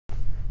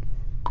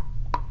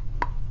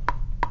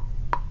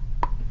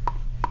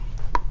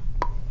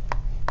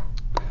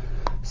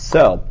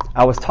So,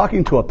 I was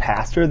talking to a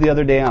pastor the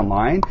other day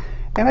online,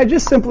 and I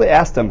just simply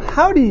asked him,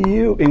 how do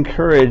you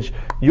encourage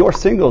your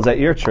singles at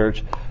your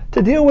church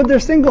to deal with their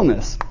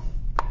singleness?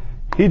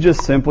 He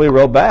just simply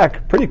wrote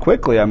back, pretty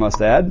quickly I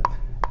must add,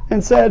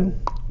 and said,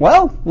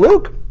 well,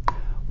 Luke,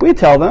 we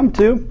tell them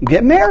to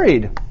get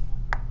married.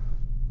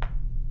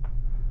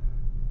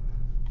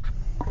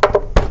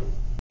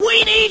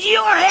 We need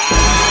your help!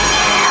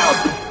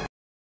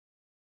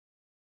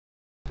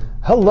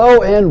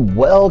 Hello and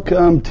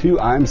welcome to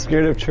I'm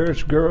Scared of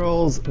Church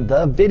Girls,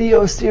 the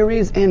video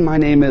series, and my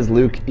name is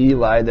Luke,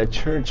 Elie the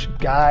Church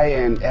Guy,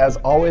 and as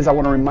always I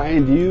want to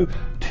remind you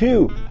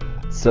to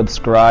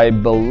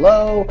subscribe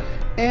below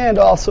and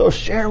also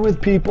share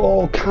with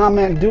people,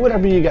 comment, do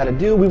whatever you got to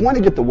do. We want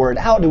to get the word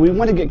out. We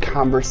want to get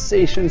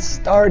conversation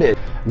started.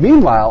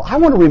 Meanwhile, I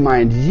want to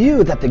remind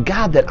you that the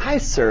God that I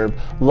serve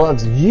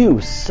loves you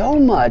so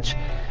much,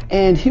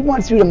 and He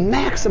wants you to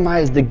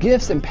maximize the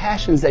gifts and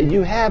passions that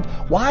you have.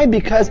 Why?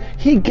 Because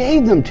He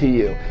gave them to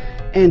you.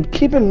 And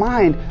keep in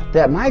mind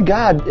that my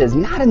God is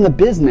not in the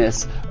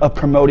business of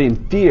promoting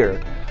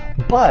fear,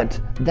 but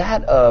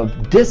that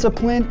of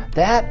discipline,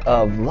 that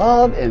of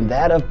love, and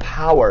that of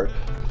power.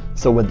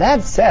 So with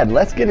that said,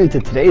 let's get into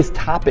today's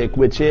topic,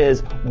 which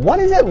is, what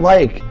is it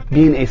like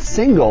being a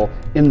single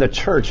in the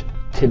church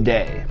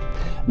today?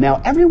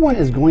 Now, everyone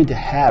is going to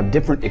have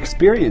different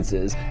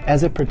experiences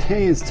as it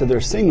pertains to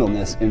their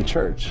singleness in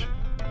church.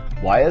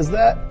 Why is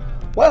that?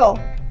 Well,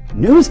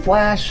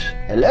 newsflash,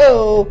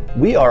 hello,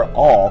 we are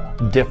all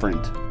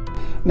different.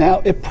 Now,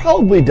 it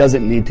probably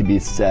doesn't need to be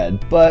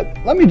said, but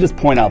let me just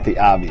point out the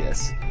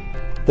obvious.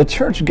 The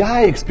church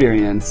guy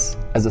experience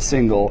as a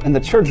single and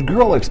the church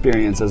girl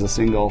experience as a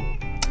single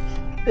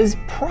is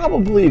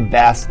probably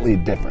vastly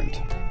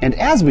different. And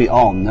as we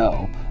all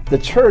know, the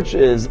church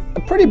is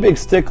a pretty big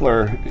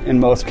stickler in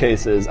most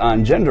cases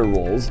on gender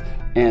roles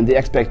and the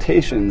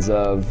expectations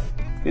of,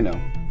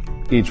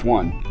 each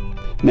one.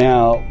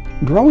 Now,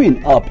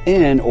 growing up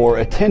in or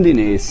attending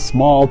a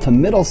small to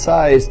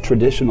middle-sized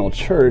traditional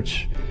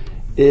church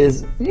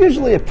is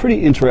usually a pretty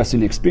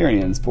interesting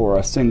experience for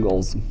a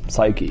single's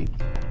psyche.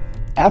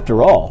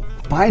 After all,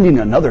 finding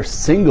another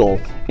single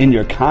in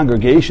your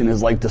congregation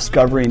is like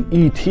discovering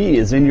E.T.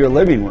 is in your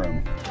living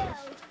room.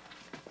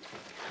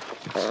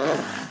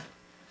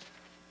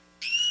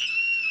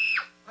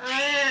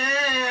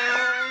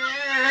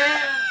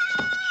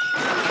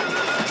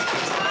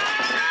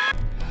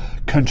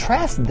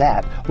 Contrast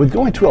that with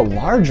going to a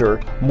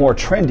larger, more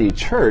trendy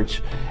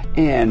church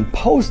and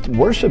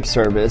post-worship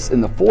service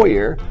in the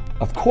foyer,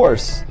 of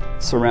course,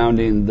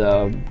 surrounding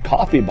the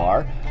coffee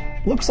bar,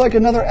 looks like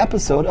another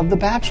episode of The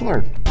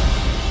Bachelor.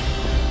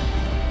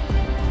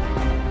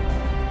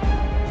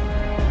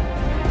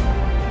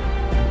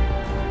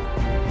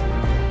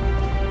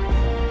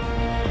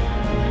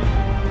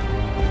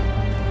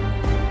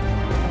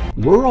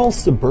 Rural,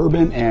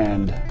 suburban,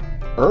 and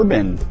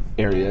urban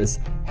areas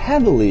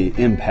heavily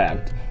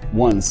impact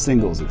one's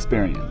singles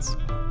experience.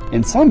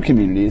 In some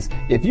communities,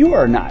 if you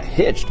are not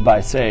hitched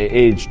by, say,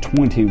 age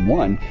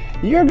 21,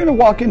 you're going to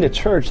walk into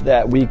church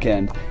that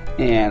weekend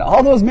and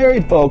all those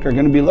married folk are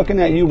going to be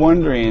looking at you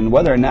wondering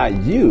whether or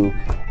not you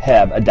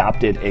have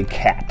adopted a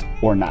cat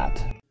or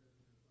not.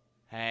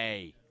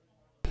 Hey.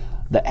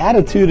 The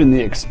attitude and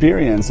the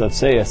experience of,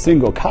 say, a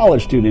single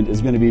college student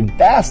is going to be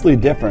vastly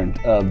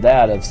different of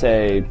that of,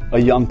 say, a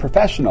young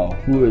professional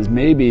who is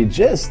maybe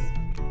just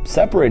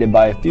separated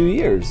by a few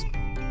years.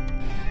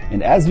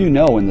 And as you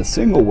know, in the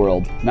single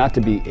world, not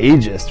to be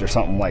ageist or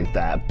something like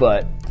that,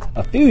 but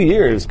a few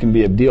years can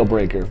be a deal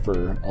breaker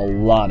for a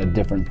lot of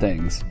different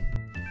things.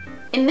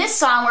 In this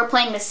song, we're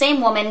playing the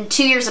same woman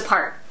 2 years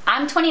apart.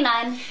 I'm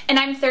 29 and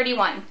I'm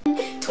 31.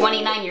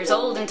 29 years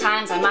old and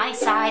time's on my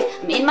side.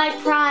 I'm in my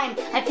prime,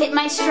 I've hit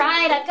my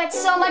stride. I've got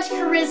so much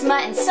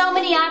charisma and so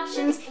many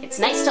options. It's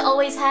nice to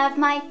always have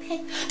my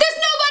pick. There's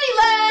nobody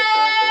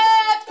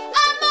left!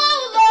 I'm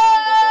all alone!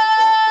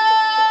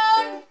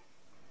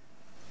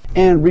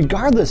 And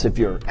regardless if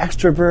you're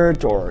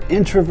extrovert or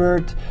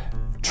introvert,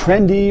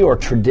 trendy or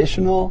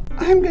traditional,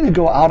 I'm going to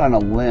go out on a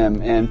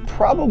limb and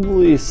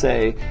probably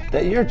say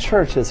that your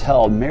church has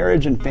held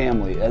marriage and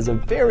family as a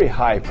very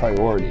high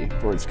priority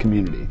for its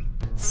community.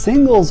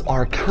 Singles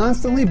are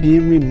constantly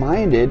being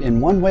reminded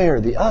in one way or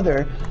the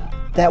other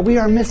that we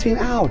are missing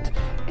out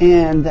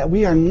and that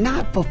we are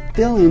not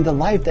fulfilling the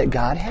life that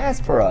God has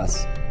for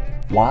us.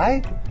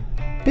 Why?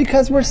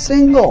 Because we're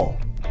single.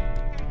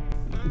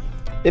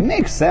 It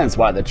makes sense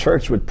why the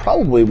church would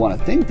probably want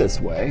to think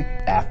this way.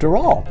 After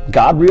all,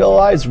 God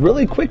realized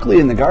really quickly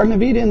in the Garden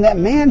of Eden that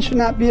man should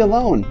not be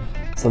alone.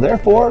 So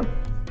therefore,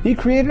 He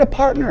created a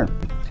partner.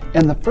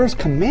 And the first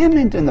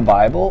commandment in the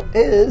Bible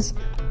is,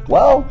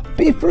 well,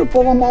 be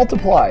fruitful and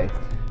multiply.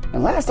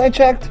 And last I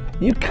checked,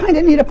 you kind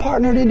of need a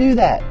partner to do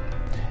that.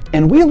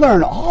 And we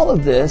learn all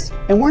of this,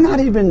 and we're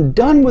not even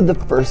done with the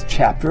first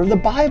chapter of the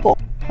Bible.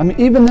 I mean,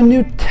 even the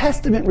New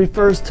Testament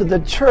refers to the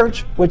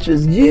church, which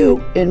is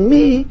you and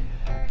me,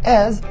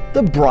 as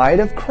the bride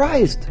of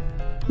Christ.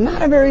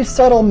 Not a very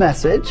subtle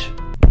message.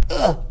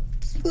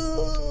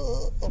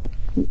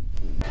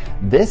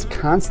 This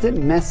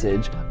constant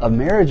message of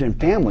marriage and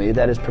family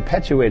that is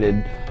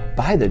perpetuated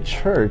by the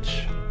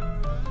church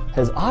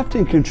has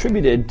often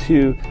contributed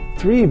to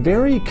three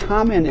very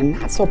common and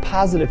not so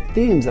positive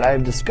themes that I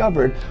have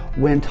discovered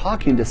when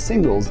talking to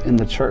singles in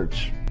the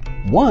church.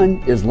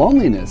 One is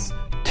loneliness,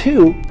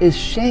 two is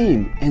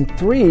shame, and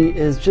three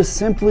is just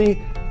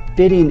simply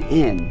fitting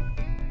in.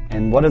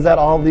 And what does that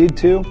all lead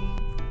to?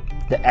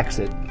 The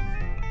exit.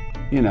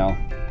 You know,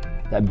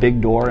 that big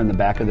door in the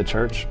back of the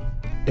church.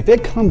 If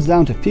it comes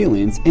down to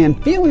feelings,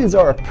 and feelings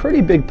are a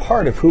pretty big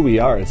part of who we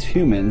are as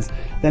humans,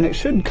 then it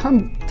should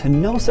come to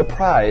no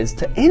surprise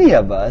to any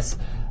of us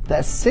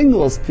that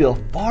singles feel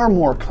far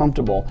more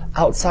comfortable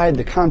outside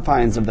the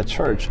confines of the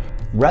church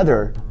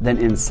rather than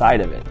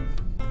inside of it.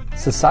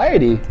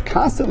 Society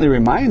constantly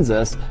reminds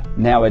us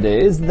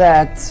nowadays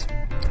that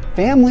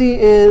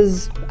family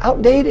is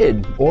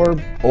outdated or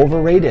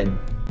overrated.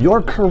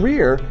 Your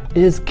career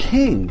is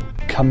king.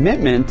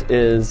 Commitment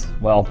is,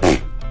 well,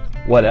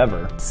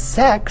 whatever.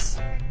 Sex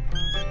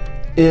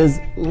is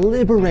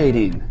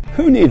liberating.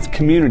 Who needs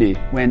community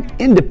when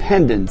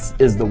independence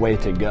is the way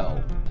to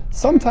go?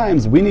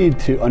 Sometimes we need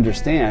to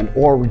understand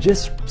or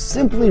just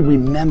simply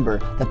remember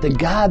that the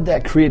God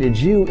that created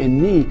you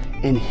and me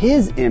in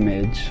His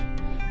image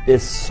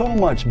is so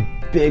much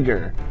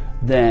bigger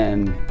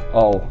than,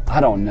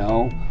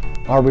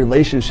 our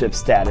relationship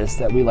status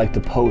that we like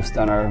to post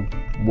on our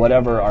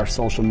whatever our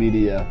social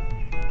media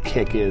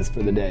kick is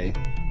for the day.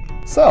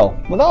 So,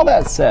 with all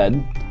that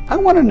said, I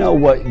want to know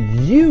what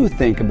you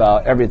think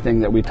about everything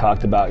that we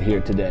talked about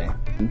here today.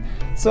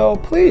 So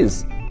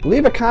please,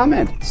 leave a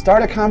comment,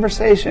 start a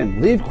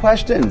conversation, leave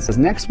questions. Because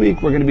next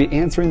week we're going to be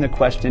answering the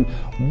question,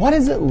 what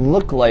does it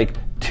look like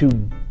to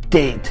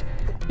date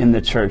in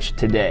the church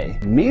today?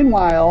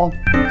 Meanwhile,